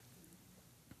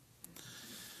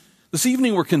This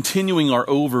evening we're continuing our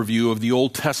overview of the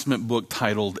Old Testament book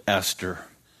titled Esther.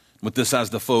 With this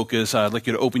as the focus, I'd like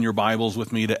you to open your Bibles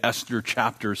with me to Esther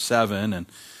chapter 7. And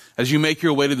as you make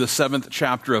your way to the 7th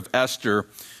chapter of Esther,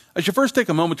 I should first take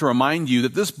a moment to remind you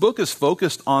that this book is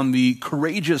focused on the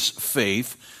courageous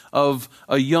faith of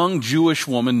a young Jewish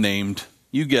woman named,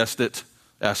 you guessed it,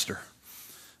 Esther.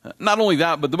 Not only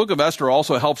that, but the book of Esther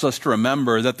also helps us to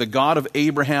remember that the God of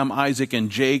Abraham, Isaac, and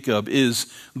Jacob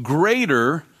is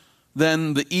greater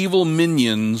than the evil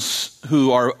minions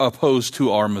who are opposed to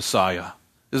our Messiah.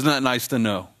 Isn't that nice to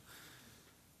know?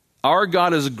 Our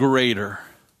God is greater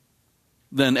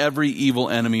than every evil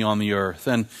enemy on the earth.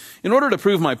 And in order to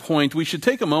prove my point, we should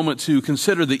take a moment to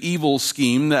consider the evil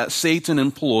scheme that Satan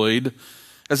employed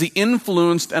as he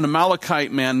influenced an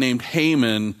Amalekite man named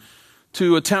Haman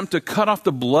to attempt to cut off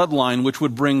the bloodline which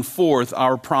would bring forth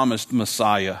our promised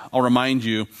Messiah. I'll remind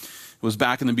you, it was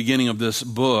back in the beginning of this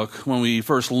book when we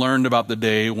first learned about the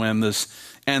day when this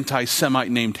anti-Semite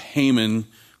named Haman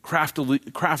craftily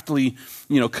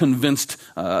convinced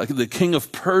the king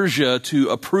of Persia to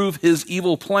approve his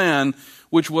evil plan,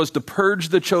 which was to purge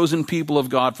the chosen people of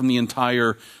God from the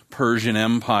entire Persian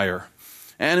Empire.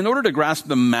 And in order to grasp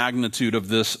the magnitude of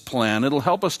this plan, it'll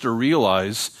help us to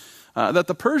realize that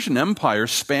the Persian Empire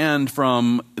spanned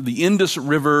from the Indus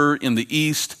River in the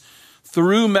east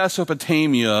through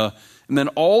Mesopotamia and then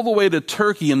all the way to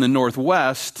Turkey in the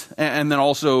northwest and then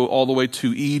also all the way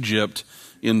to Egypt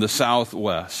in the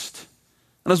southwest.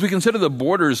 And as we consider the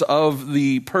borders of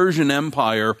the Persian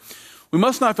Empire, we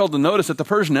must not fail to notice that the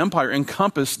Persian Empire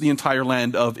encompassed the entire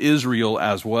land of Israel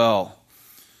as well.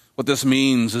 What this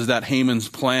means is that Haman's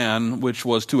plan, which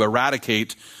was to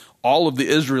eradicate all of the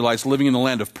Israelites living in the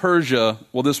land of Persia,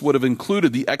 well, this would have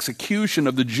included the execution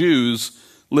of the Jews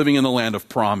living in the land of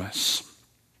promise.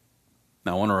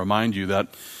 Now, I want to remind you that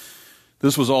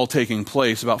this was all taking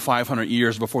place about 500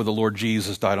 years before the Lord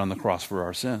Jesus died on the cross for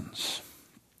our sins.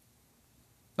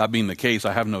 That being the case,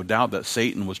 I have no doubt that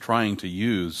Satan was trying to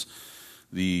use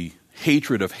the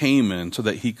hatred of Haman so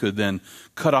that he could then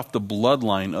cut off the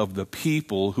bloodline of the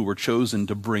people who were chosen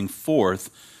to bring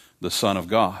forth the Son of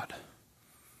God.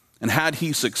 And had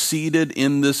he succeeded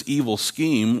in this evil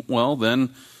scheme, well,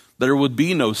 then there would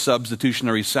be no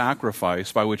substitutionary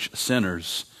sacrifice by which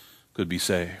sinners could be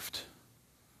saved.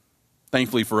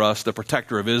 Thankfully for us, the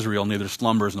protector of Israel neither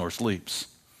slumbers nor sleeps.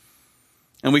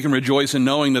 And we can rejoice in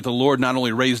knowing that the Lord not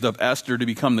only raised up Esther to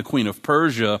become the queen of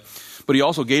Persia, but he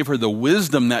also gave her the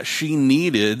wisdom that she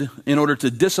needed in order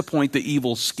to disappoint the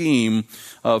evil scheme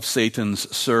of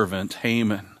Satan's servant,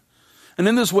 Haman. And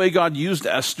in this way, God used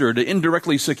Esther to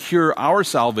indirectly secure our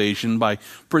salvation by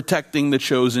protecting the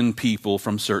chosen people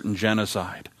from certain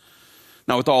genocide.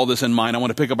 Now, with all this in mind, I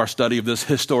want to pick up our study of this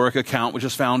historic account, which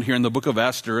is found here in the book of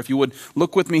Esther. If you would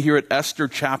look with me here at Esther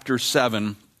chapter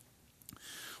 7.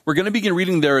 We're going to begin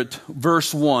reading there at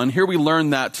verse 1. Here we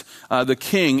learn that the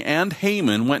king and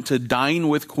Haman went to dine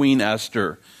with Queen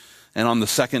Esther. And on the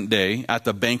second day, at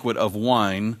the banquet of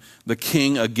wine, the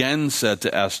king again said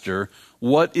to Esther,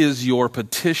 "What is your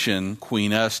petition,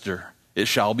 Queen Esther? It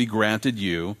shall be granted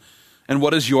you. And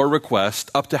what is your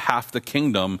request? Up to half the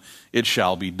kingdom, it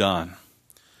shall be done."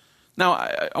 Now,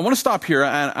 I want to stop here,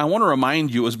 and I want to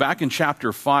remind you, it was back in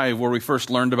chapter 5 where we first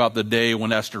learned about the day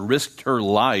when Esther risked her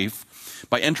life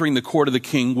by entering the court of the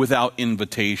king without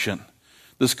invitation.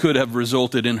 This could have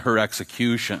resulted in her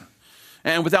execution.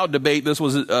 And without debate, this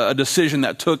was a decision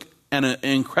that took an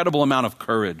incredible amount of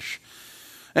courage.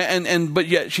 But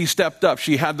yet she stepped up.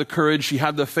 She had the courage, she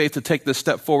had the faith to take this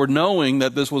step forward, knowing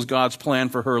that this was God's plan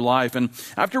for her life. And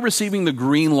after receiving the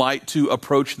green light to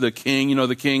approach the king,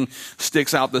 the king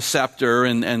sticks out the scepter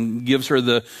and gives her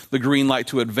the green light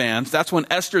to advance. That's when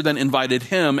Esther then invited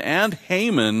him and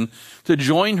Haman to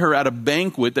join her at a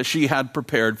banquet that she had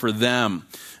prepared for them.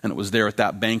 And it was there at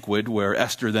that banquet where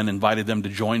Esther then invited them to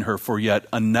join her for yet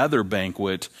another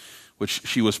banquet, which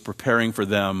she was preparing for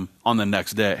them on the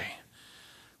next day.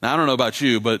 Now, I don't know about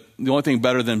you, but the only thing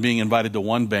better than being invited to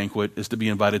one banquet is to be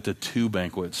invited to two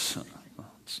banquets.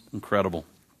 It's incredible.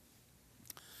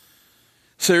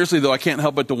 Seriously, though, I can't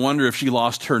help but to wonder if she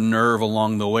lost her nerve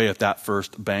along the way at that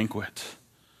first banquet.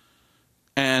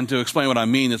 And to explain what I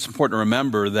mean, it's important to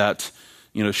remember that,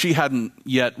 she hadn't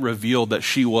yet revealed that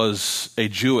she was a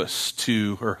Jewess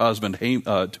to her husband,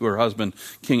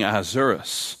 King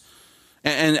Ahasuerus.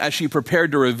 And as she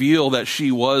prepared to reveal that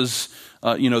she was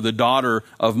the daughter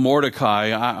of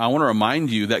Mordecai, I want to remind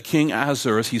you that King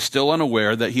Ahasuerus, he's still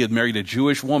unaware that he had married a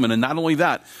Jewish woman. And not only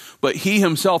that, but he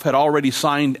himself had already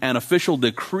signed an official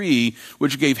decree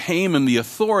which gave Haman the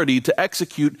authority to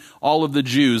execute all of the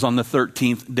Jews on the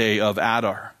 13th day of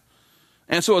Adar.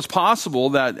 And so it's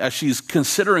possible that as she's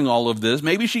considering all of this,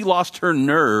 maybe she lost her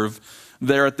nerve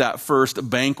there at that first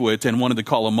banquet and wanted to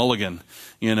call a mulligan.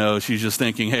 She's just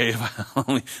thinking, hey,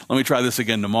 let me try this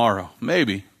again tomorrow.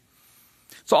 Maybe.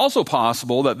 It's also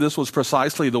possible that this was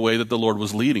precisely the way that the Lord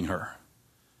was leading her.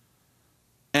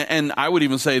 And I would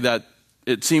even say that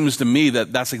it seems to me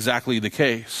that that's exactly the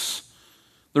case.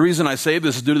 The reason I say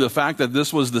this is due to the fact that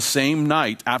this was the same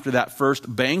night after that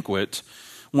first banquet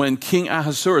when King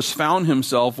Ahasuerus found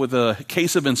himself with a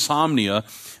case of insomnia.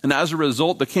 And as a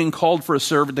result, the king called for a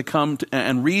servant to come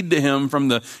and read to him from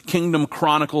the Kingdom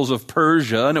Chronicles of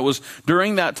Persia. And it was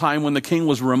during that time when the king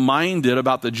was reminded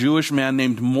about the Jewish man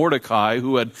named Mordecai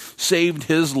who had saved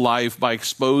his life by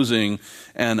exposing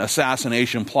an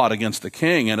assassination plot against the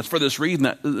king. And it's for this reason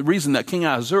that King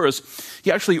Ahasuerus,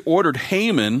 he actually ordered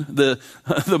Haman, the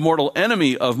mortal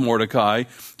enemy of Mordecai,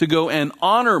 to go and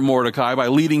honor Mordecai by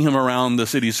leading him around the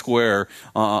city square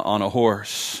on a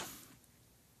horse.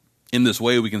 In this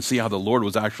way, we can see how the Lord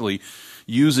was actually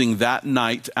using that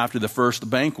night after the first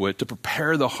banquet to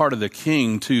prepare the heart of the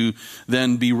king to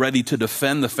then be ready to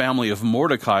defend the family of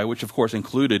Mordecai, which of course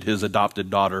included his adopted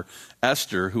daughter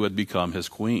Esther, who had become his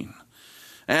queen.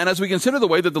 And as we consider the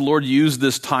way that the Lord used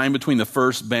this time between the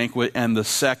first banquet and the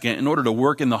second in order to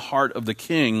work in the heart of the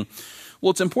king,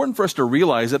 well, it's important for us to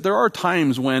realize that there are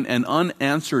times when an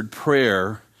unanswered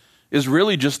prayer is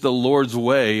really just the Lord's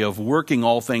way of working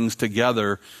all things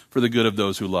together for the good of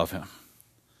those who love him.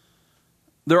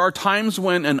 There are times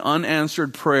when an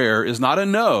unanswered prayer is not a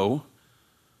no,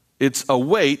 it's a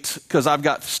wait because I've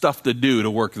got stuff to do to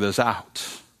work this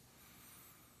out.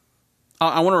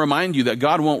 I want to remind you that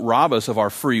God won't rob us of our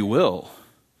free will,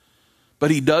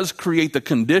 but he does create the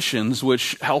conditions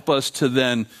which help us to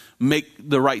then make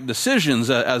the right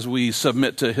decisions as we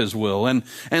submit to his will. And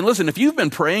listen, if you've been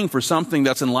praying for something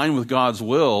that's in line with God's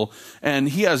will and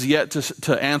he has yet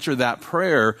to answer that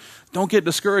prayer, don't get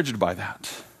discouraged by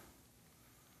that.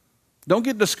 Don't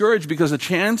get discouraged because the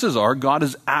chances are God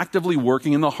is actively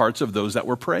working in the hearts of those that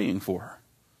we're praying for.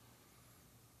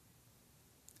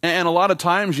 And a lot of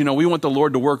times, we want the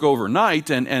Lord to work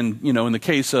overnight. And in the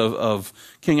case of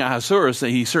King Ahasuerus,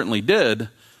 he certainly did.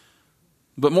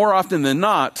 But more often than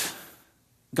not,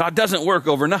 God doesn't work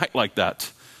overnight like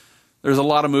that. There's a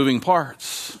lot of moving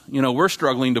parts. We're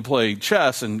struggling to play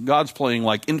chess, and God's playing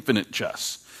like infinite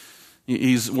chess.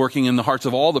 He's working in the hearts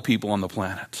of all the people on the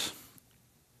planet.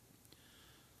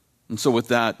 And so with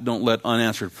that, don't let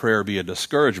unanswered prayer be a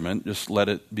discouragement. Just let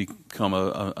it become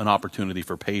an opportunity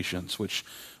for patience, which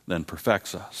then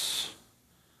perfects us.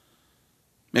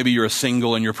 Maybe you're a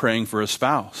single and you're praying for a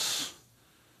spouse.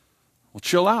 Well,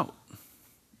 chill out.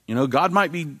 God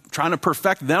might be trying to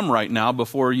perfect them right now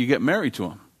before you get married to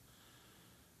him.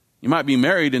 You might be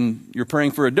married and you're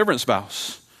praying for a different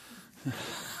spouse.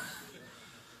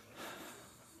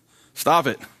 Stop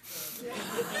it.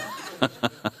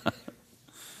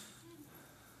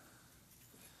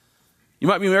 You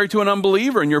might be married to an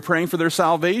unbeliever and you're praying for their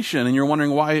salvation and you're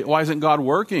wondering why isn't God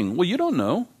working? Well, you don't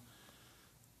know.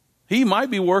 He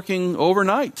might be working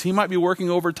overnight. He might be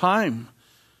working overtime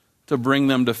to bring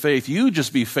them to faith. You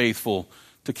just be faithful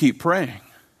to keep praying.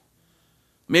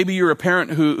 Maybe you're a parent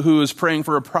who is praying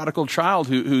for a prodigal child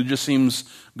who just seems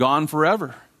gone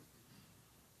forever.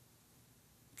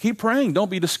 Keep praying.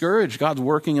 Don't be discouraged. God's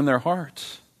working in their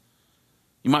hearts.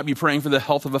 You might be praying for the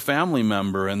health of a family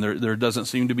member and there doesn't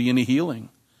seem to be any healing.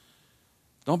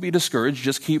 Don't be discouraged,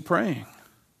 just keep praying.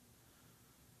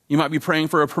 You might be praying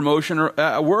for a promotion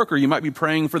at work, or you might be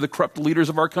praying for the corrupt leaders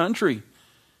of our country.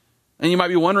 And you might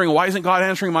be wondering, why isn't God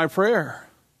answering my prayer?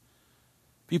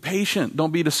 Be patient,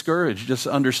 don't be discouraged. Just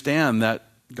understand that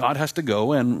God has to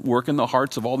go and work in the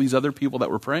hearts of all these other people that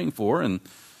we're praying for. And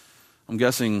I'm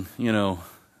guessing,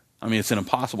 it's an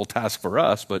impossible task for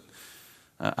us, but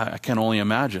I can only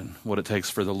imagine what it takes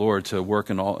for the Lord to work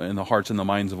in the hearts and the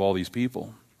minds of all these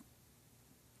people.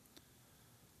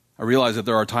 I realize that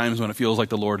there are times when it feels like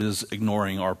the Lord is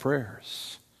ignoring our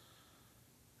prayers.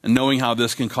 And knowing how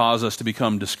this can cause us to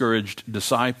become discouraged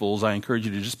disciples, I encourage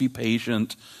you to just be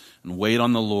patient and wait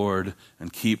on the Lord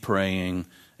and keep praying.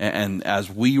 And as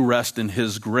we rest in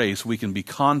his grace, we can be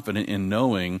confident in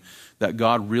knowing that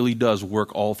God really does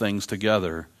work all things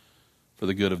together for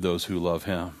the good of those who love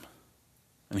him.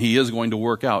 And he is going to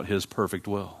work out his perfect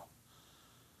will.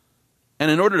 And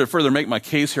in order to further make my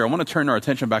case here, I want to turn our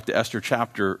attention back to Esther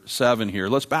chapter 7 here.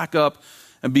 Let's back up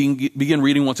and begin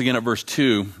reading once again at verse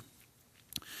 2.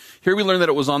 Here we learn that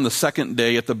it was on the second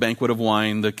day at the banquet of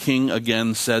wine, the king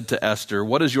again said to Esther,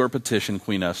 "What is your petition,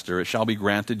 Queen Esther? It shall be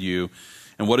granted you."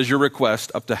 And what is your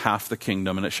request? Up to half the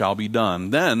kingdom, and it shall be done.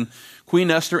 Then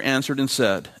Queen Esther answered and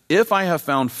said, if I have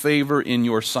found favor in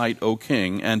your sight, O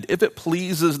king, and if it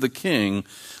pleases the king,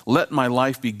 let my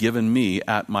life be given me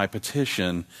at my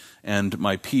petition, and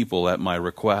my people at my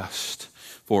request.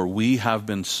 For we have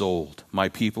been sold, my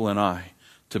people and I,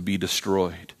 to be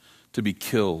destroyed, to be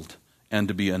killed, and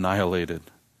to be annihilated.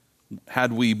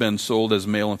 Had we been sold as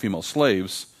male and female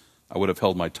slaves, I would have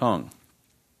held my tongue,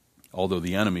 although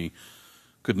the enemy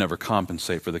could never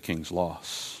compensate for the king's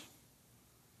loss.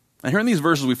 And here in these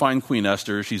verses we find Queen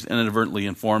Esther. She's inadvertently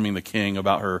informing the king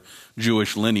about her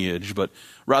Jewish lineage, but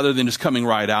rather than just coming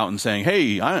right out and saying,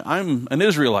 hey, I'm an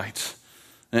Israelite,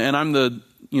 and I'm the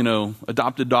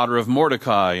adopted daughter of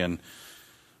Mordecai, and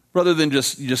rather than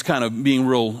just kind of being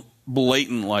real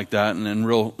blatant like that and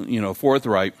real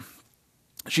forthright,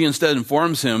 she instead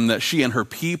informs him that she and her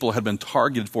people had been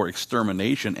targeted for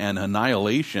extermination and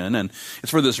annihilation, and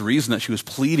it's for this reason that she was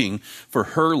pleading for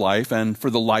her life and for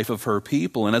the life of her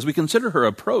people. And as we consider her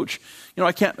approach,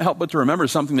 I can't help but to remember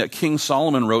something that King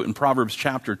Solomon wrote in Proverbs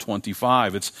chapter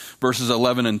 25. It's verses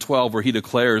 11 and 12 where he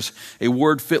declares, a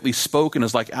word fitly spoken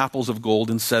is like apples of gold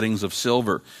in settings of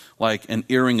silver, like an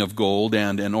earring of gold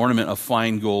and an ornament of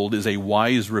fine gold is a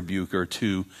wise rebuker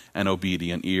to an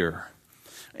obedient ear.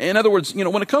 In other words,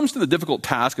 when it comes to the difficult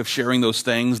task of sharing those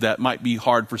things that might be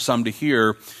hard for some to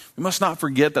hear, we must not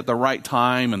forget that the right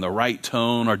time and the right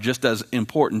tone are just as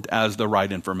important as the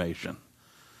right information.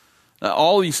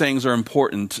 All these things are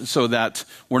important so that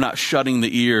we're not shutting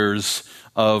the ears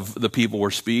of the people we're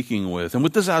speaking with. And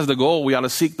with this as the goal, we ought to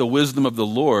seek the wisdom of the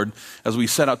Lord as we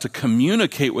set out to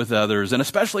communicate with others, and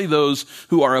especially those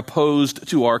who are opposed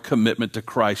to our commitment to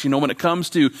Christ. When it comes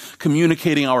to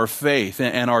communicating our faith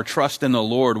and our trust in the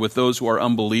Lord with those who are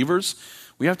unbelievers,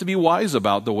 we have to be wise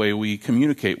about the way we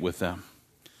communicate with them.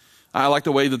 I like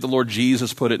the way that the Lord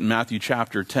Jesus put it in Matthew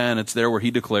chapter 10. It's there where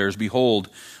he declares, behold,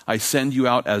 I send you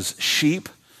out as sheep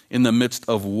in the midst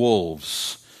of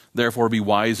wolves. Therefore be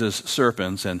wise as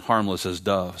serpents and harmless as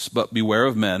doves. But beware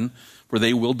of men, for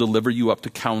they will deliver you up to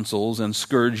councils and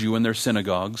scourge you in their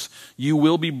synagogues. You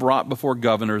will be brought before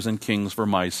governors and kings for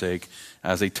my sake,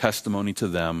 as a testimony to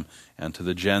them and to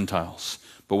the Gentiles.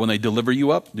 But when they deliver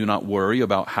you up, do not worry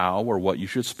about how or what you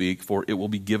should speak, for it will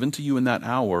be given to you in that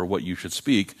hour what you should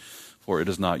speak. For it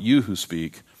is not you who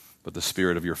speak, but the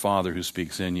Spirit of your Father who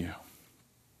speaks in you.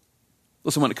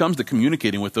 Listen, when it comes to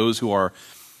communicating with those who are,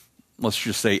 let's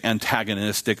just say,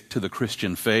 antagonistic to the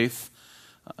Christian faith,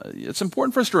 it's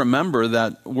important for us to remember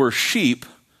that we're sheep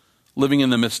living in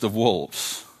the midst of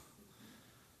wolves.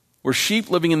 We're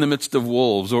sheep living in the midst of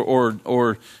wolves, or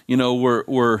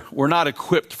we're not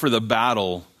equipped for the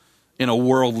battle in a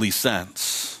worldly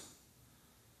sense.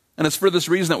 And it's for this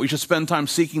reason that we should spend time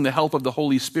seeking the help of the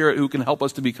Holy Spirit, who can help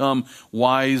us to become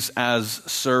wise as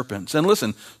serpents. And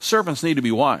listen, serpents need to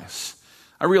be wise.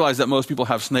 I realize that most people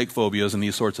have snake phobias and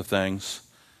these sorts of things.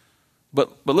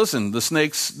 But listen, the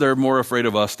snakes, they're more afraid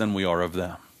of us than we are of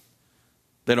them.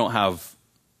 They don't have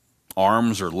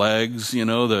arms or legs,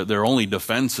 their only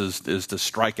defense is to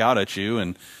strike out at you.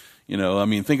 And,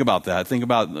 think about that. Think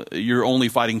about your only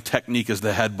fighting technique is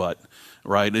the headbutt,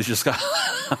 right? It's just,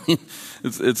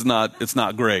 it's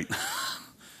not great.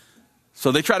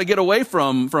 So they try to get away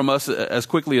from us as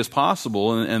quickly as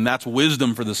possible, and that's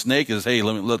wisdom for the snake is, hey,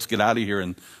 let's get out of here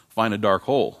and find a dark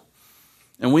hole.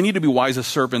 And we need to be wise as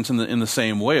serpents in the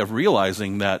same way of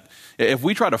realizing that if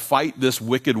we try to fight this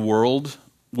wicked world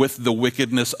with the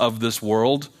wickedness of this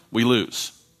world, we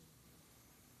lose.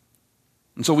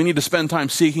 And so we need to spend time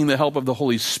seeking the help of the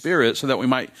Holy Spirit so that we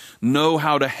might know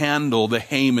how to handle the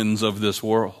Hamans of this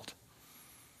world.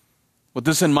 With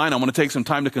this in mind, I want to take some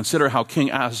time to consider how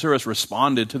King Ahasuerus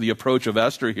responded to the approach of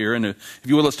Esther here. And if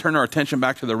you would, let's turn our attention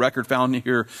back to the record found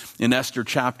here in Esther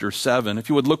chapter 7. If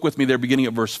you would look with me there beginning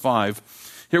at verse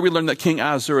 5. Here we learn that King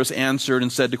Ahasuerus answered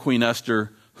and said to Queen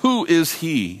Esther, who is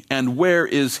he and where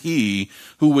is he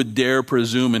who would dare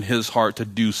presume in his heart to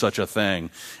do such a thing?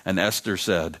 And Esther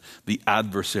said, the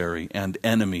adversary and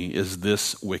enemy is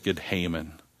this wicked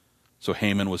Haman. So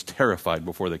Haman was terrified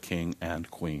before the king and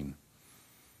queen.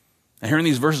 And here in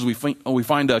these verses, we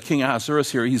find King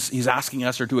Ahasuerus here. He's asking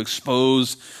Esther to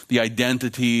expose the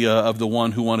identity of the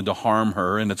one who wanted to harm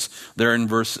her. And it's there in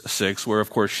verse 6 where, of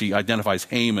course, she identifies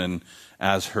Haman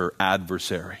as her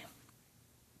adversary.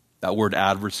 That word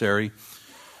adversary,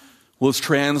 well, it's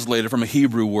translated from a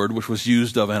Hebrew word which was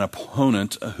used of an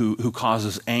opponent who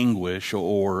causes anguish,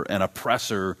 or an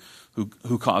oppressor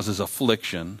who causes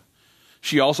affliction.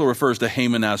 She also refers to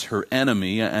Haman as her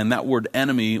enemy, and that word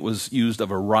enemy was used of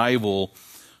a rival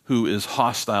who is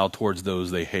hostile towards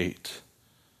those they hate.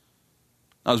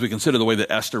 Now, as we consider the way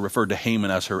that Esther referred to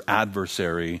Haman as her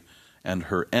adversary and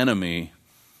her enemy,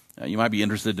 you might be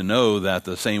interested to know that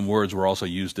the same words were also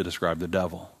used to describe the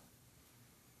devil.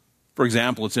 For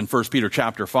example, it's in 1 Peter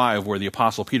chapter 5 where the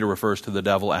Apostle Peter refers to the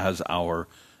devil as our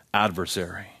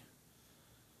adversary.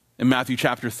 In Matthew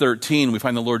chapter 13, we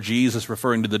find the Lord Jesus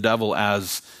referring to the devil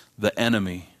as the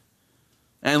enemy.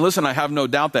 And listen, I have no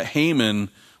doubt that Haman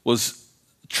was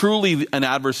truly an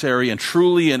adversary and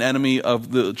truly an enemy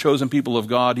of the chosen people of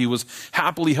God. He was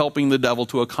happily helping the devil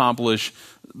to accomplish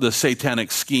the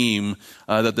satanic scheme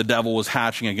that the devil was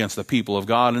hatching against the people of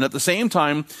God. And at the same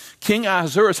time, King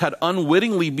Ahasuerus had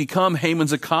unwittingly become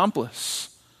Haman's accomplice.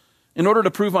 In order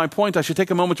to prove my point, I should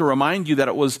take a moment to remind you that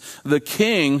it was the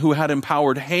king who had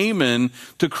empowered Haman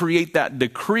to create that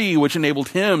decree which enabled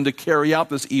him to carry out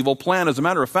this evil plan. As a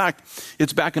matter of fact,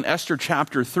 it's back in Esther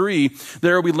chapter 3.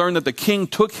 There we learn that the king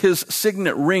took his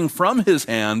signet ring from his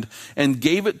hand and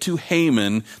gave it to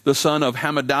Haman, the son of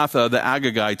Hammedatha the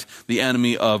Agagite, the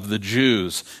enemy of the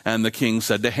Jews. And the king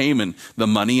said to Haman, "The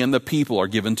money and the people are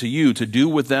given to you to do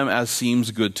with them as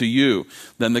seems good to you."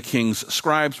 Then the king's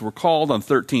scribes were called on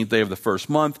 13th day of the first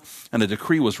month, and a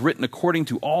decree was written according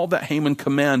to all that Haman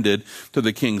commanded, to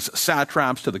the king's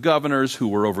satraps, to the governors who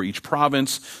were over each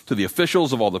province, to the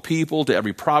officials of all the people, to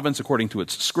every province according to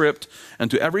its script,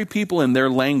 and to every people in their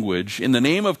language. In the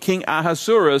name of King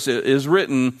Ahasuerus it is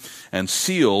written and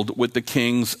sealed with the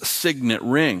king's signet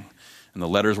ring. And the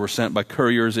letters were sent by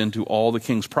couriers into all the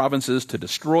king's provinces to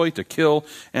destroy, to kill,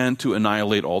 and to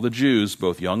annihilate all the Jews,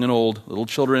 both young and old, little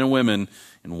children and women,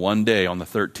 in one day on the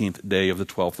 13th day of the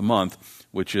 12th month,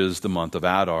 which is the month of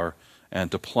Adar, and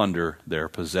to plunder their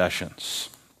possessions.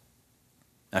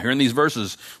 Now here in these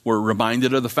verses, we're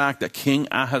reminded of the fact that King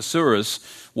Ahasuerus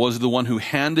was the one who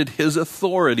handed his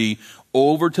authority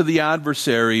over to the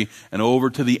adversary and over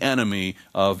to the enemy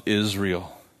of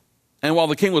Israel. And while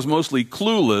the king was mostly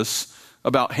clueless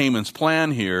about Haman's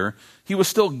plan here, he was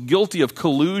still guilty of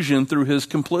collusion through his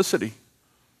complicity.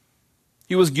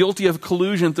 He was guilty of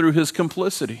collusion through his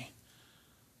complicity.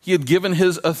 He had given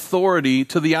his authority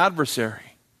to the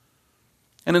adversary.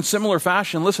 And in similar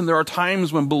fashion, listen, there are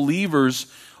times when believers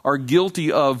are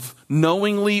guilty of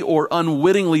knowingly or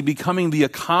unwittingly becoming the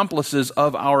accomplices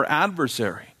of our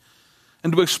adversary.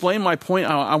 And to explain my point,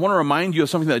 I want to remind you of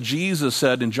something that Jesus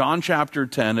said in John chapter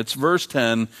 10. It's verse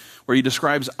 10, where he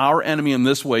describes our enemy in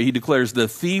this way. He declares, "The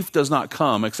thief does not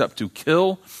come except to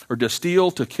kill or to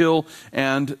steal, to kill,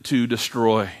 and to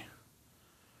destroy."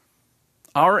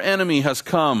 Our enemy has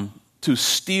come to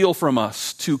steal from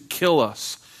us, to kill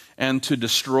us, and to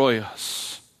destroy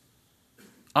us.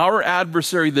 Our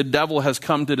adversary, the devil, has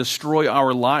come to destroy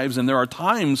our lives, and there are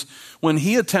times when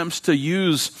he attempts to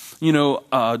use,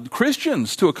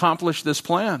 Christians to accomplish this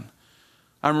plan.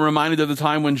 I'm reminded of the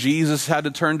time when Jesus had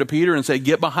to turn to Peter and say,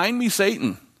 "Get behind me,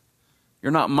 Satan.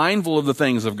 You're not mindful of the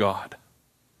things of God."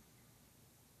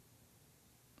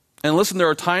 And listen, there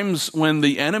are times when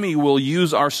the enemy will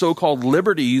use our so-called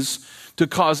liberties to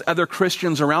cause other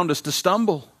Christians around us to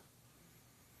stumble.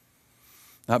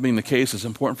 That being the case, it's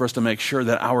important for us to make sure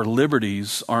that our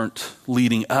liberties aren't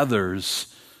leading others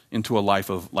into a life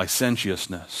of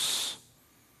licentiousness.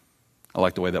 I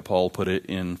like the way that Paul put it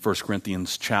in 1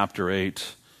 Corinthians chapter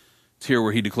 8. It's here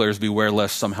where he declares, "Beware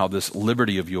lest somehow this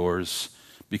liberty of yours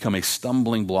become a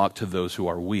stumbling block to those who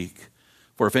are weak.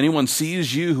 For if anyone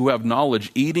sees you who have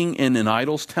knowledge eating in an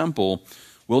idol's temple,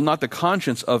 will not the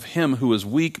conscience of him who is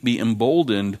weak be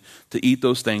emboldened to eat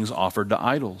those things offered to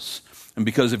idols? And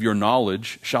because of your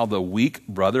knowledge, shall the weak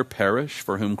brother perish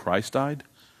for whom Christ died?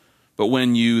 But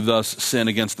when you thus sin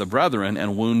against the brethren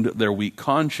and wound their weak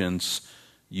conscience,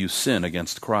 you sin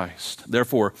against Christ.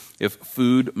 Therefore, if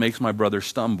food makes my brother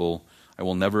stumble, I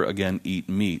will never again eat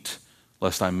meat,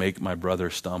 lest I make my brother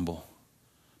stumble."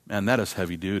 Man, that is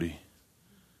heavy duty.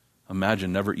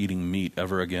 Imagine never eating meat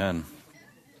ever again.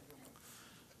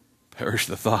 Perish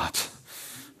the thought.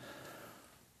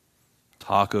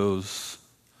 Tacos,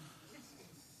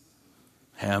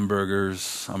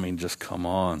 hamburgers, just come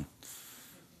on.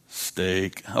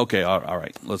 Steak. Okay, all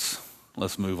right, let's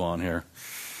move on here.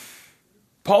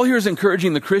 Paul here is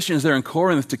encouraging the Christians there in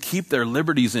Corinth to keep their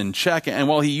liberties in check. And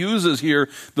while he uses here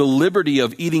the liberty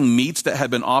of eating meats that had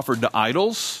been offered to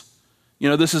idols,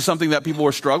 this is something that people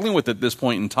were struggling with at this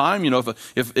point in time.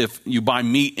 If you buy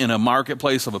meat in a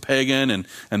marketplace of a pagan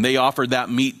and they offered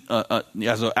that meat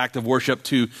as an act of worship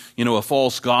to, a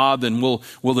false god, then will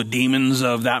the demons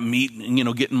of that meat,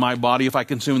 get in my body if I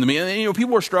consume the meat? And,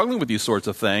 people were struggling with these sorts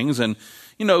of things. And,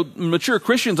 mature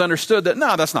Christians understood that,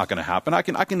 no, that's not going to happen. I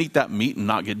can eat that meat and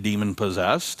not get demon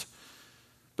possessed.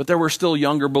 But there were still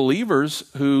younger believers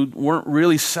who weren't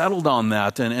really settled on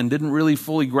that and didn't really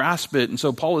fully grasp it. And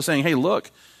so Paul is saying, hey,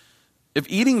 look, if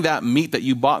eating that meat that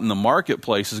you bought in the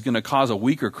marketplace is going to cause a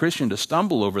weaker Christian to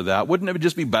stumble over that, wouldn't it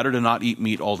just be better to not eat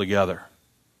meat altogether?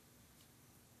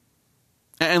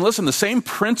 And listen, the same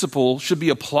principle should be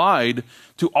applied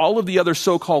to all of the other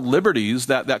so-called liberties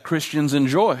that Christians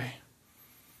enjoy.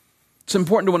 It's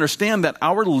important to understand that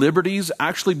our liberties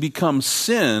actually become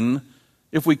sin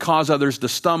if we cause others to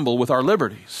stumble with our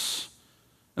liberties.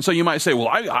 And so you might say, well,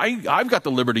 I've got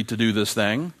the liberty to do this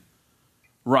thing,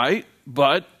 right?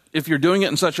 But if you're doing it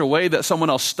in such a way that someone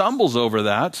else stumbles over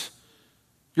that,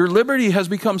 your liberty has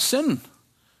become sin.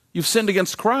 You've sinned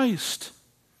against Christ.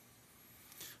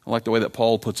 I like the way that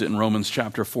Paul puts it in Romans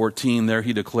chapter 14. There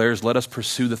he declares, let us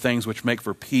pursue the things which make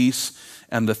for peace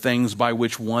and the things by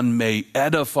which one may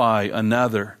edify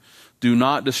another. Do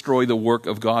not destroy the work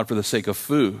of God for the sake of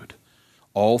food.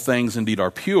 All things indeed are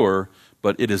pure,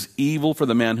 but it is evil for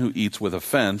the man who eats with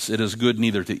offense. It is good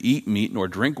neither to eat meat, nor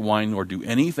drink wine, nor do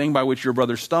anything by which your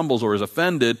brother stumbles, or is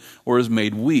offended, or is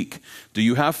made weak. Do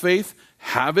you have faith?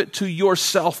 Have it to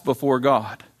yourself before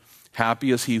God.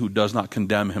 Happy is he who does not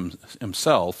condemn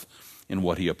himself in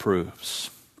what he approves.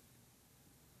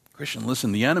 Christian,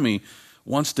 listen, the enemy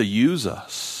wants to use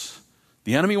us.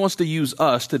 The enemy wants to use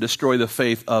us to destroy the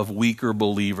faith of weaker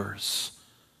believers.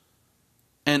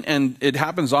 And it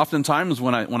happens oftentimes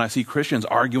when I see Christians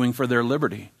arguing for their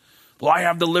liberty. Well, I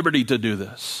have the liberty to do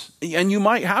this. And you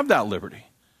might have that liberty.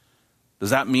 Does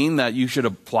that mean that you should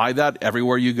apply that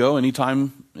everywhere you go,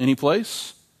 anytime, any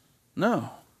place?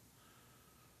 No.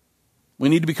 We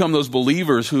need to become those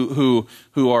believers who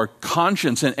are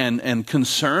conscious and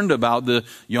concerned about the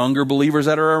younger believers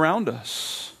that are around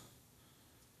us.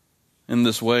 In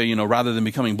this way, rather than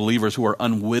becoming believers who are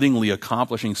unwittingly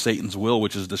accomplishing Satan's will,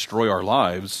 which is destroy our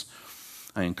lives,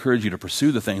 I encourage you to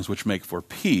pursue the things which make for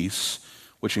peace,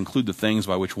 which include the things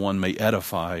by which one may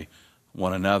edify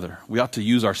one another. We ought to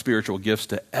use our spiritual gifts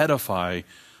to edify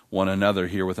one another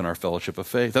here within our fellowship of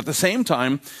faith. At the same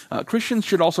time, Christians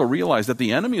should also realize that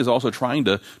the enemy is also trying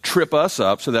to trip us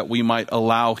up so that we might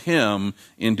allow him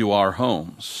into our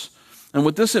homes. And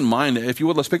with this in mind, if you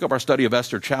would, let's pick up our study of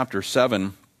Esther chapter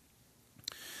 7.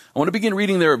 I want to begin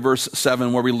reading there at verse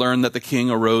 7, where we learn that the king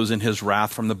arose in his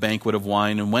wrath from the banquet of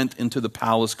wine and went into the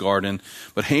palace garden.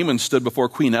 But Haman stood before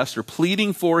Queen Esther,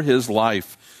 pleading for his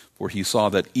life, for he saw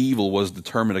that evil was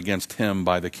determined against him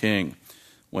by the king.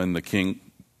 When the king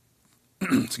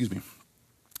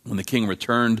when the king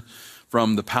returned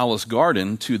from the palace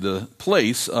garden to the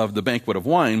place of the banquet of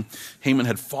wine, Haman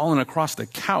had fallen across the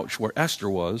couch where Esther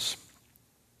was.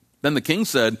 Then the king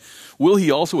said, will he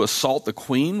also assault the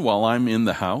queen while I'm in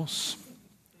the house?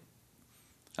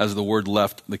 As the word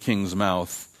left the king's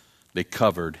mouth, they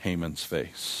covered Haman's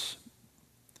face.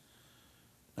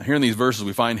 Now here in these verses,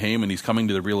 we find Haman, he's coming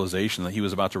to the realization that he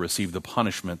was about to receive the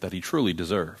punishment that he truly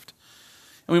deserved.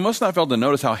 And we must not fail to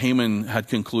notice how Haman had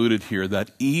concluded here that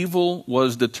evil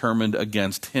was determined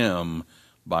against him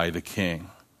by the king.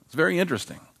 It's very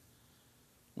interesting.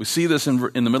 We see this in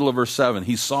the middle of verse 7.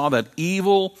 He saw that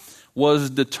evil was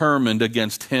determined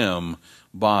against him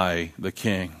by the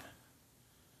king.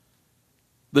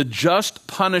 The just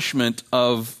punishment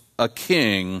of a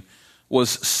king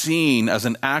was seen as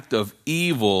an act of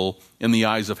evil in the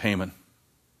eyes of Haman.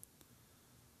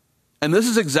 And this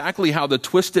is exactly how the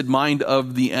twisted mind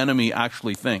of the enemy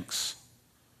actually thinks.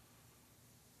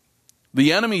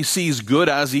 The enemy sees good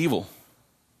as evil.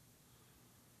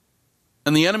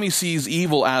 And the enemy sees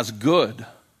evil as good.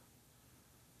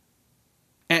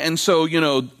 And so,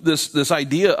 this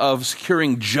idea of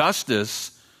securing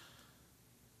justice,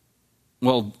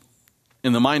 well,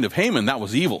 in the mind of Haman, that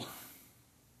was evil.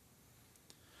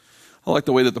 I like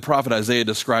the way that the prophet Isaiah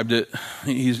described it.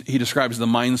 He describes the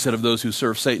mindset of those who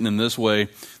serve Satan in this way.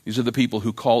 These are the people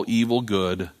who call evil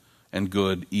good and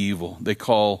good evil. They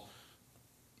call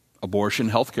abortion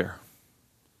healthcare.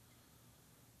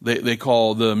 They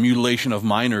call the mutilation of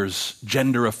minors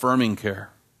gender-affirming care.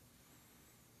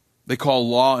 They call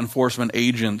law enforcement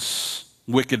agents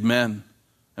wicked men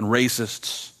and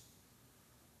racists.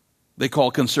 They call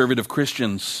conservative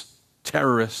Christians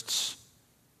terrorists.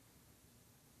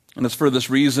 And it's for this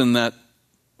reason that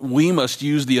we must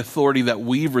use the authority that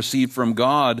we've received from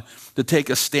God to take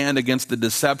a stand against the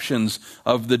deceptions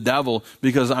of the devil,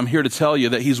 because I'm here to tell you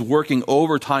that he's working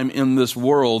overtime in this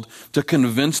world to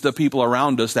convince the people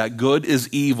around us that good is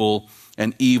evil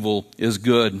and evil is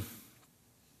good.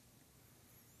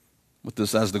 With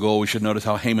this as the goal, we should notice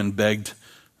how Haman begged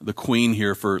the queen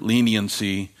here for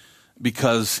leniency,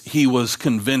 because he was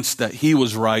convinced that he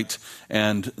was right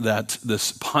and that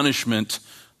this punishment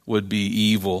would be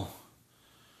evil,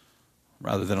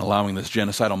 rather than allowing this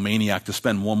genocidal maniac to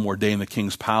spend one more day in the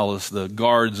king's palace, the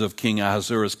guards of King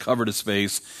Ahasuerus covered his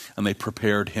face and they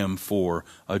prepared him for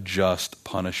a just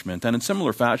punishment. And in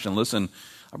similar fashion, listen,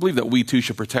 I believe that we too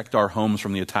should protect our homes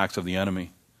from the attacks of the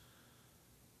enemy.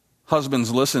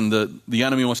 Husbands, listen, the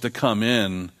enemy wants to come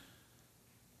in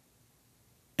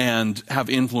and have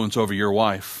influence over your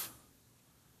wife.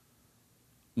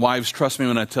 Wives, trust me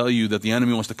when I tell you that the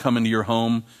enemy wants to come into your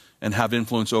home and have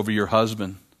influence over your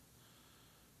husband.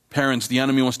 Parents, the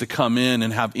enemy wants to come in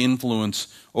and have influence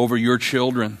over your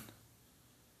children.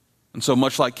 And so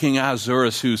much like King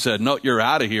Ahasuerus, who said, no, you're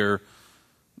out of here,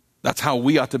 that's how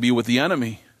we ought to be with the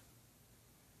enemy.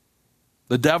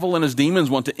 The devil and his demons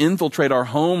want to infiltrate our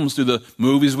homes through the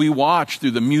movies we watch,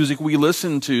 through the music we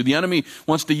listen to. The enemy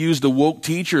wants to use the woke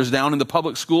teachers down in the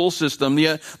public school system.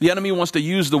 The enemy wants to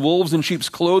use the wolves in sheep's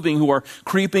clothing who are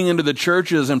creeping into the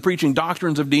churches and preaching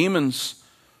doctrines of demons.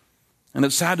 And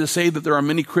it's sad to say that there are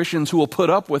many Christians who will put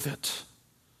up with it.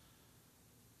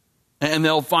 And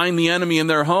they'll find the enemy in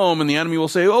their home, and the enemy will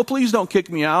say, oh, please don't kick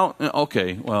me out.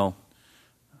 Okay, well,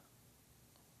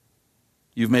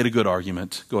 you've made a good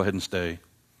argument. Go ahead and stay.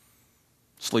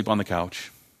 Sleep on the couch.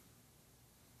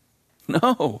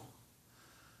 No.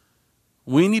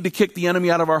 We need to kick the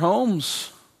enemy out of our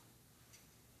homes.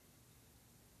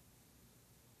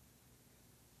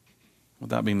 With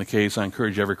that being the case, I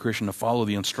encourage every Christian to follow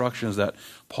the instructions that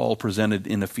Paul presented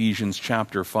in Ephesians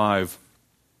chapter 5.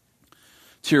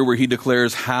 It's here where he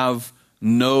declares, have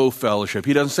no fellowship.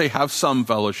 He doesn't say have some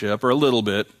fellowship or a little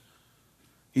bit.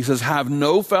 He says, have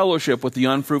no fellowship with the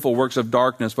unfruitful works of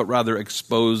darkness, but rather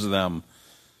expose them.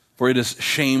 For it is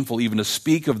shameful even to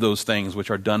speak of those things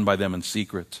which are done by them in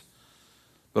secret.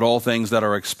 But all things that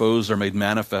are exposed are made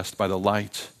manifest by the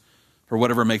light. For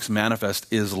whatever makes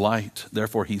manifest is light.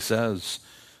 Therefore he says,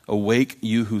 awake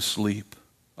you who sleep,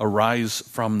 arise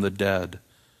from the dead,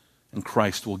 and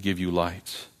Christ will give you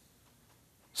light.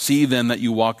 See then that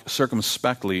you walk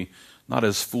circumspectly, not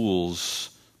as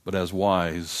fools, but as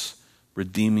wise,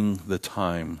 redeeming the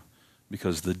time,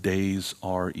 because the days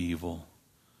are evil.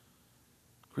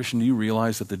 Christian, do you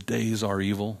realize that the days are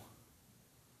evil?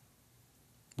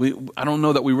 I don't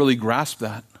know that we really grasp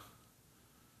that.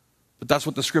 But that's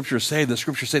what the scriptures say. The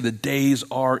scriptures say the days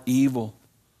are evil.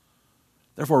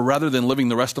 Therefore, rather than living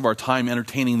the rest of our time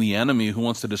entertaining the enemy who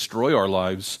wants to destroy our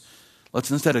lives, let's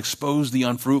instead expose the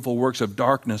unfruitful works of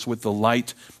darkness with the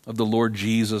light of the Lord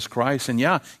Jesus Christ. And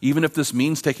yeah, even if this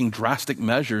means taking drastic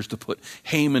measures to put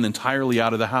Haman entirely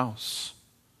out of the house.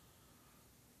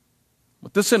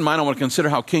 With this in mind, I want to consider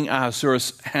how King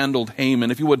Ahasuerus handled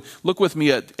Haman. If you would look with me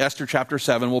at Esther chapter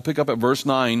 7, we'll pick up at verse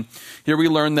 9. Here we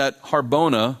learn that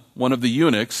Harbona, one of the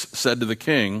eunuchs, said to the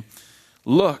king,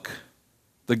 look,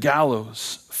 the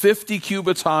gallows, 50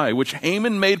 cubits high, which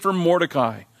Haman made for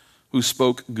Mordecai, who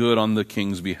spoke good on the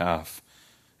king's behalf,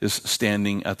 is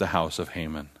standing at the house of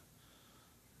Haman.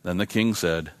 Then the king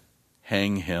said,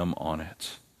 hang him on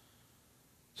it.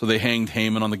 So they hanged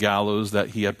Haman on the gallows that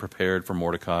he had prepared for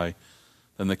Mordecai.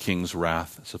 Then the king's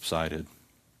wrath subsided.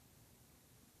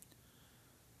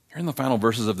 Here in the final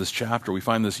verses of this chapter, we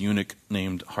find this eunuch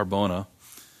named Harbona.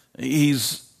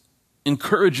 He's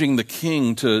encouraging the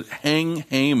king to hang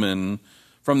Haman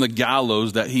from the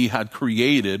gallows that he had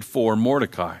created for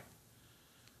Mordecai.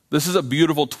 This is a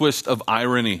beautiful twist of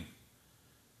irony.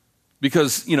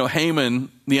 Because,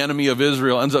 Haman, the enemy of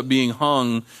Israel, ends up being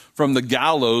hung from the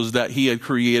gallows that he had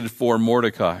created for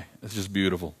Mordecai. It's just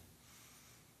beautiful.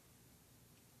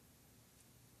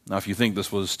 Now, if you think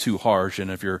this was too harsh,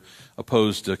 and if you're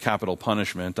opposed to capital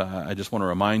punishment, I just want to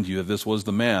remind you that this was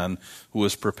the man who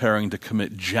was preparing to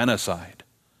commit genocide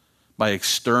by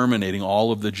exterminating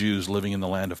all of the Jews living in the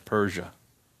land of Persia.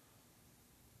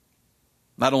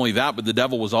 Not only that, but the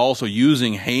devil was also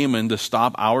using Haman to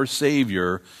stop our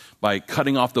Savior by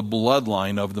cutting off the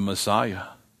bloodline of the Messiah.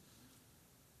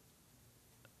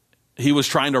 He was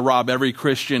trying to rob every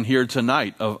Christian here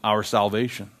tonight of our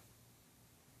salvation.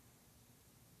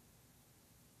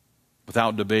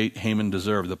 Without debate, Haman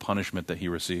deserved the punishment that he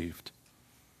received.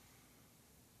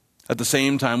 At the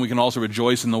same time, we can also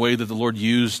rejoice in the way that the Lord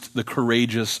used the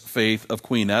courageous faith of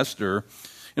Queen Esther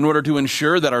in order to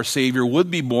ensure that our Savior would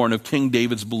be born of King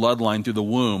David's bloodline through the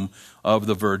womb of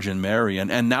the Virgin Mary.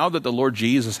 And now that the Lord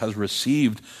Jesus has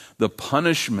received the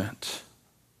punishment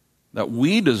that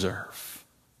we deserve,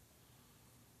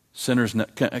 sinners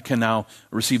can now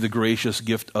receive the gracious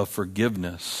gift of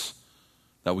forgiveness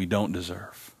that we don't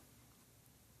deserve.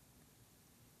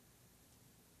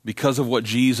 Because of what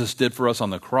Jesus did for us on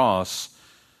the cross,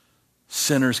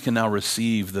 sinners can now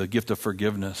receive the gift of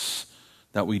forgiveness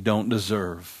that we don't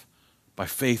deserve by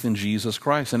faith in Jesus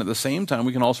Christ. And at the same time,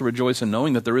 we can also rejoice in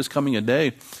knowing that there is coming a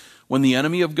day when the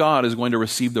enemy of God is going to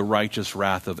receive the righteous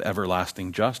wrath of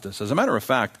everlasting justice. As a matter of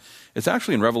fact, it's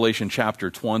actually in Revelation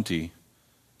chapter 20.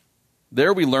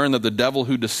 There we learn that the devil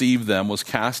who deceived them was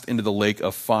cast into the lake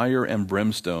of fire and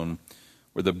brimstone,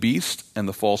 where the beast and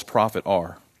the false prophet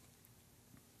are.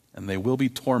 And they will be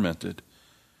tormented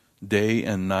day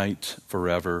and night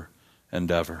forever and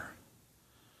ever.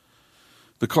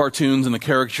 The cartoons and the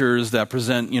caricatures that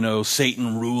present,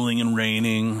 Satan ruling and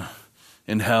reigning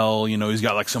in hell, he's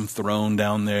got like some throne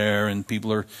down there and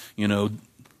people are,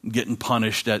 getting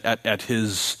punished at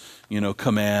his,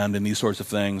 command and these sorts of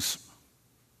things.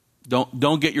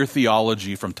 Don't get your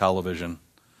theology from television.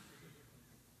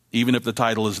 Even if the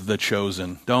title is The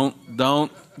Chosen.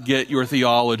 Don't get your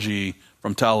theology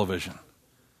from television.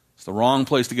 It's the wrong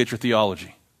place to get your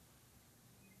theology.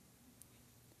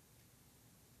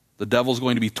 The devil's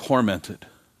going to be tormented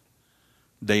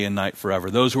day and night forever.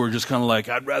 Those who are just kind of like,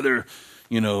 I'd rather,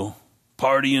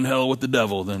 party in hell with the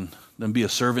devil than be a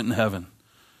servant in heaven.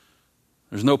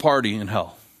 There's no party in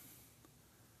hell.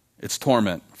 It's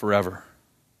torment forever.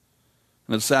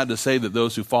 And it's sad to say that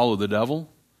those who follow the devil,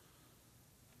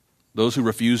 those who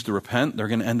refuse to repent, they're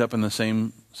going to end up in the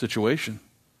same situation.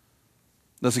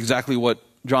 That's exactly what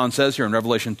John says here in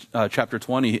Revelation chapter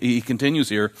 20. He continues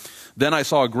here, "Then I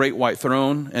saw a great white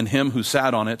throne and him who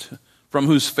sat on it, from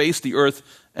whose face the earth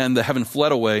and the heaven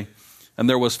fled away, and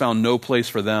there was found no place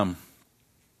for them.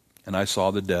 And I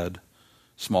saw the dead,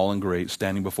 small and great,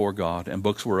 standing before God, and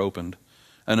books were opened.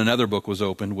 And another book was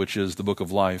opened, which is the book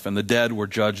of life. And the dead were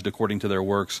judged according to their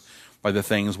works by the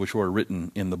things which were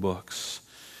written in the books.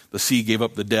 The sea gave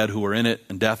up the dead who were in it,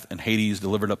 and death and Hades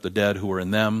delivered up the dead who were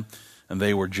in them, and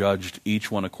they were judged,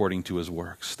 each one according to his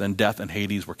works. Then death and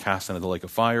Hades were cast into the lake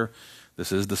of fire.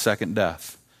 This is the second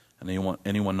death. And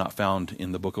anyone not found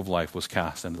in the book of life was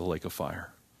cast into the lake of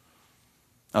fire."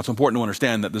 Now it's important to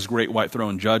understand that this great white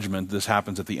throne judgment, this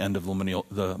happens at the end of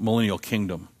the millennial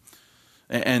kingdom.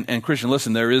 And Christian,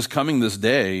 listen, there is coming this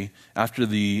day after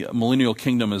the millennial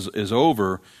kingdom is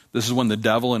over. This is when the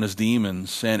devil and his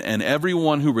demons and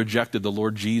everyone who rejected the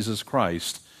Lord Jesus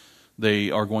Christ,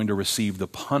 they are going to receive the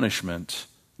punishment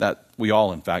that we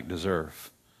all, in fact,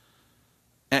 deserve.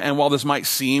 And while this might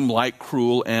seem like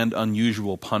cruel and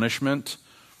unusual punishment,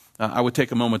 I would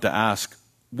take a moment to ask,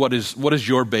 what is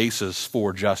your basis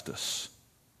for justice?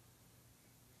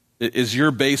 Is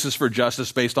your basis for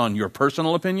justice based on your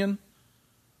personal opinion?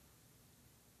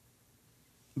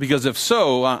 Because if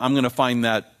so, I'm going to find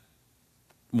that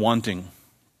wanting.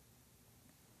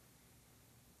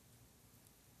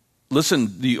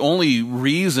 Listen, the only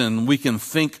reason we can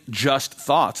think just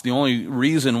thoughts, the only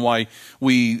reason why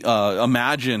we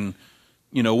imagine,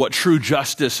 what true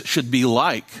justice should be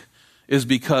like is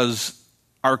because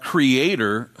our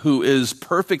Creator, who is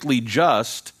perfectly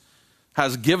just,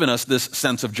 has given us this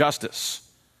sense of justice.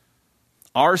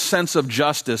 Our sense of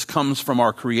justice comes from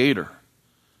our Creator.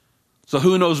 So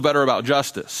who knows better about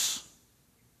justice?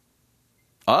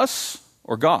 Us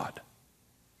or God?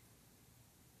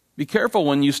 Be careful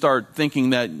when you start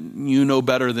thinking that you know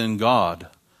better than God.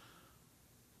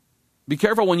 Be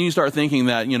careful when you start thinking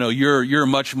that, you're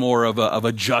much more of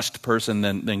a just person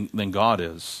than God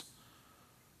is.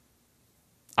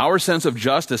 Our sense of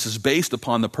justice is based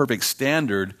upon the perfect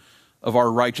standard of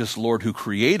our righteous Lord who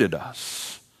created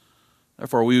us.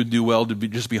 Therefore, we would do well to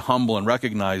just be humble and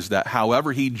recognize that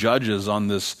however he judges on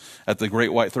this at the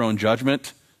great white throne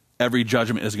judgment, every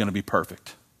judgment is going to be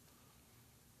perfect.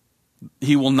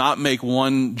 He will not make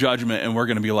one judgment and we're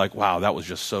going to be like, wow, that was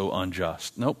just so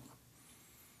unjust. Nope.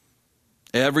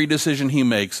 Every decision he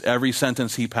makes, every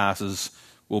sentence he passes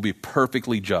will be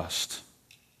perfectly just.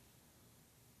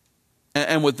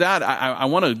 And with that, I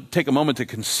want to take a moment to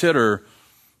consider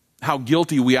how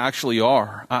guilty we actually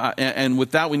are. And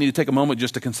with that, we need to take a moment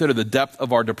just to consider the depth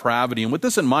of our depravity. And with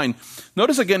this in mind,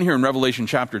 notice again here in Revelation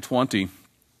chapter 20,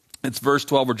 it's verse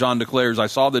 12 where John declares, "I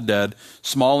saw the dead,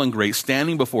 small and great,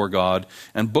 standing before God,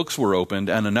 and books were opened,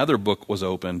 and another book was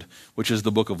opened, which is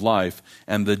the book of life.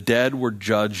 And the dead were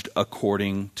judged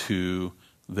according to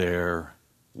their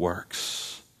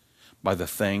works, by the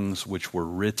things which were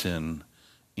written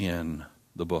in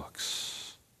the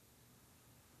books."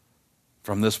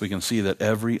 From this we can see that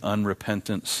every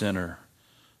unrepentant sinner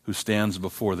who stands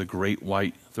before the great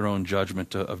white throne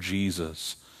judgment of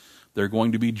Jesus, they're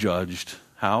going to be judged,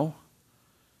 how?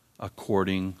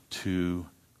 According to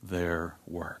their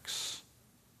works.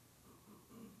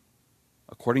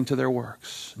 According to their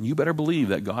works. And you better believe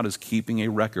that God is keeping a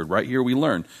record. Right here we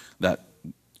learn that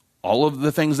all of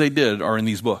the things they did are in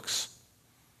these books.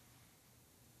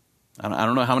 I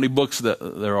don't know how many books that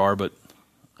there are, but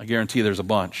I guarantee there's a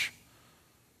bunch.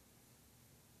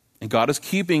 And God is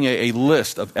keeping a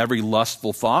list of every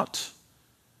lustful thought,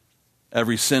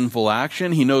 every sinful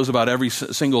action. He knows about every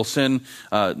single sin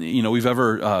we've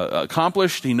ever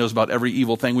accomplished. He knows about every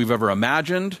evil thing we've ever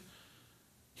imagined.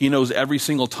 He knows every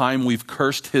single time we've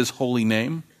cursed his holy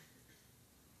name.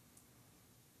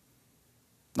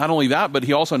 Not only that, but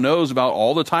he also knows about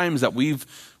all the times that we've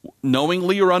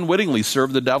knowingly or unwittingly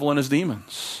served the devil and his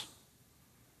demons.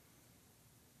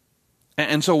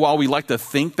 And so while we like to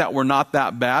think that we're not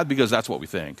that bad, because that's what we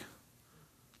think,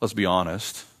 let's be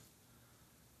honest.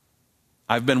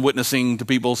 I've been witnessing to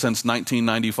people since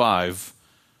 1995,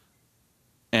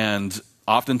 and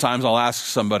oftentimes I'll ask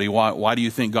somebody, why do you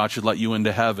think God should let you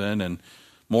into heaven? And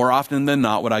more often than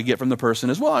not, what I get from the person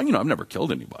is, well, I've never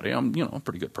killed anybody. I'm a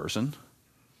pretty good person.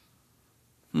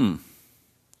 I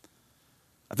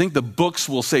think the books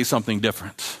will say something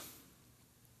different.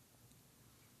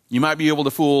 You might be able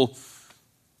to fool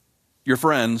your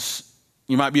friends.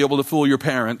 You might be able to fool your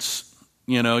parents.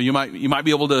 You might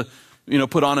be able to,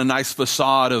 put on a nice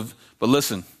facade but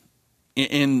listen,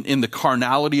 in the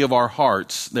carnality of our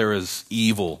hearts, there is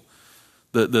evil.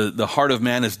 The heart of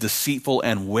man is deceitful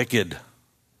and wicked.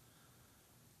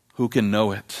 Who can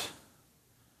know it?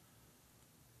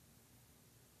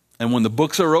 And when the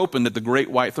books are opened at the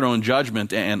great white throne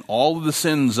judgment and all of the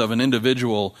sins of an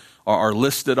individual are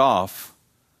listed off,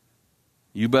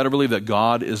 you better believe that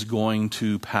God is going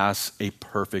to pass a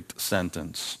perfect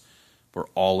sentence for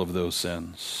all of those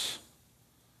sins.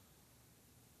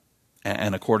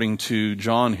 And according to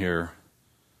John here,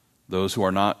 those who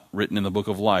are not written in the book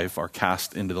of life are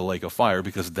cast into the lake of fire,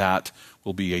 because that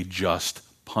will be a just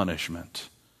punishment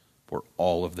for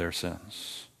all of their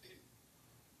sins.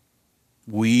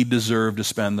 We deserve to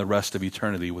spend the rest of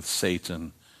eternity with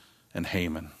Satan and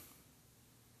Haman.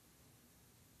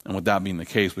 And with that being the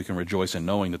case, we can rejoice in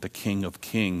knowing that the King of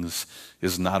Kings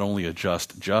is not only a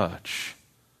just judge,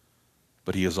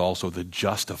 but he is also the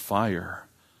justifier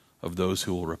of those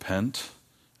who will repent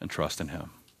and trust in him.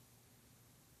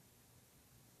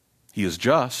 He is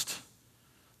just,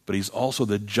 but he's also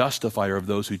the justifier of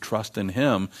those who trust in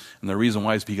him. And the reason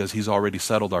why is because he's already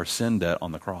settled our sin debt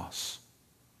on the cross.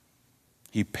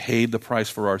 He paid the price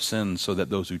for our sins so that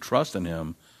those who trust in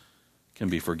him can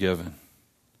be forgiven.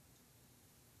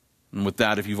 And with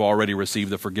that, if you've already received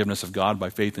the forgiveness of God by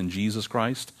faith in Jesus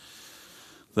Christ,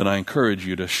 then I encourage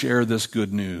you to share this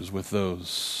good news with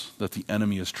those that the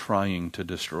enemy is trying to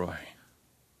destroy.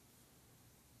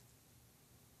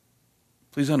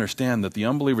 Please understand that the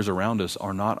unbelievers around us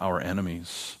are not our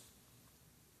enemies.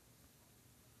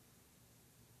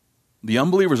 The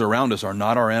unbelievers around us are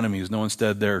not our enemies. No,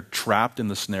 instead, they're trapped in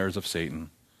the snares of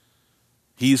Satan.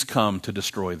 He's come to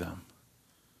destroy them.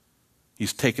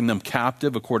 He's taken them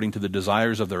captive according to the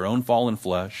desires of their own fallen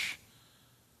flesh.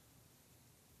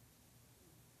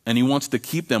 And he wants to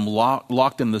keep them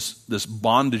locked in this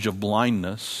bondage of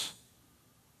blindness.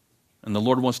 And the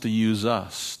Lord wants to use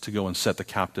us to go and set the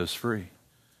captives free.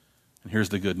 And here's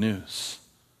the good news.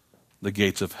 The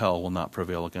gates of hell will not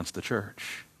prevail against the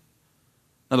church.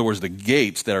 In other words, the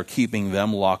gates that are keeping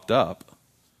them locked up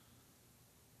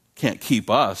can't keep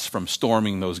us from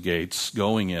storming those gates,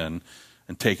 going in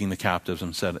and taking the captives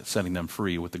and setting them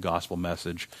free with the gospel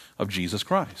message of Jesus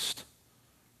Christ.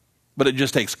 But it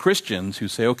just takes Christians who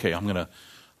say, okay, I'm going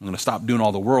to stop doing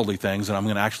all the worldly things, and I'm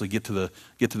going to actually get to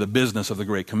the business of the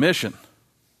Great Commission.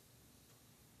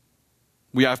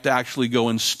 We have to actually go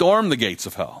and storm the gates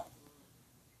of hell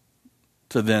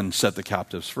to then set the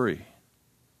captives free.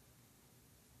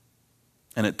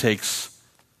 And it takes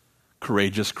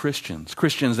courageous Christians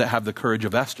that have the courage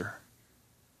of Esther.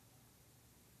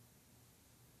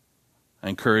 I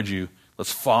encourage you,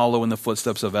 let's follow in the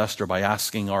footsteps of Esther by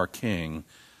asking our King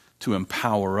to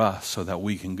empower us so that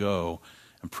we can go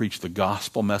and preach the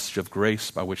gospel message of grace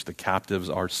by which the captives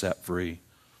are set free.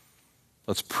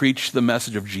 Let's preach the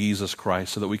message of Jesus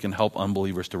Christ so that we can help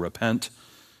unbelievers to repent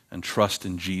and trust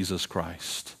in Jesus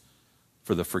Christ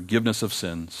for the forgiveness of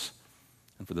sins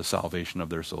and for the salvation of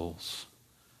their souls.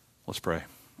 Let's pray.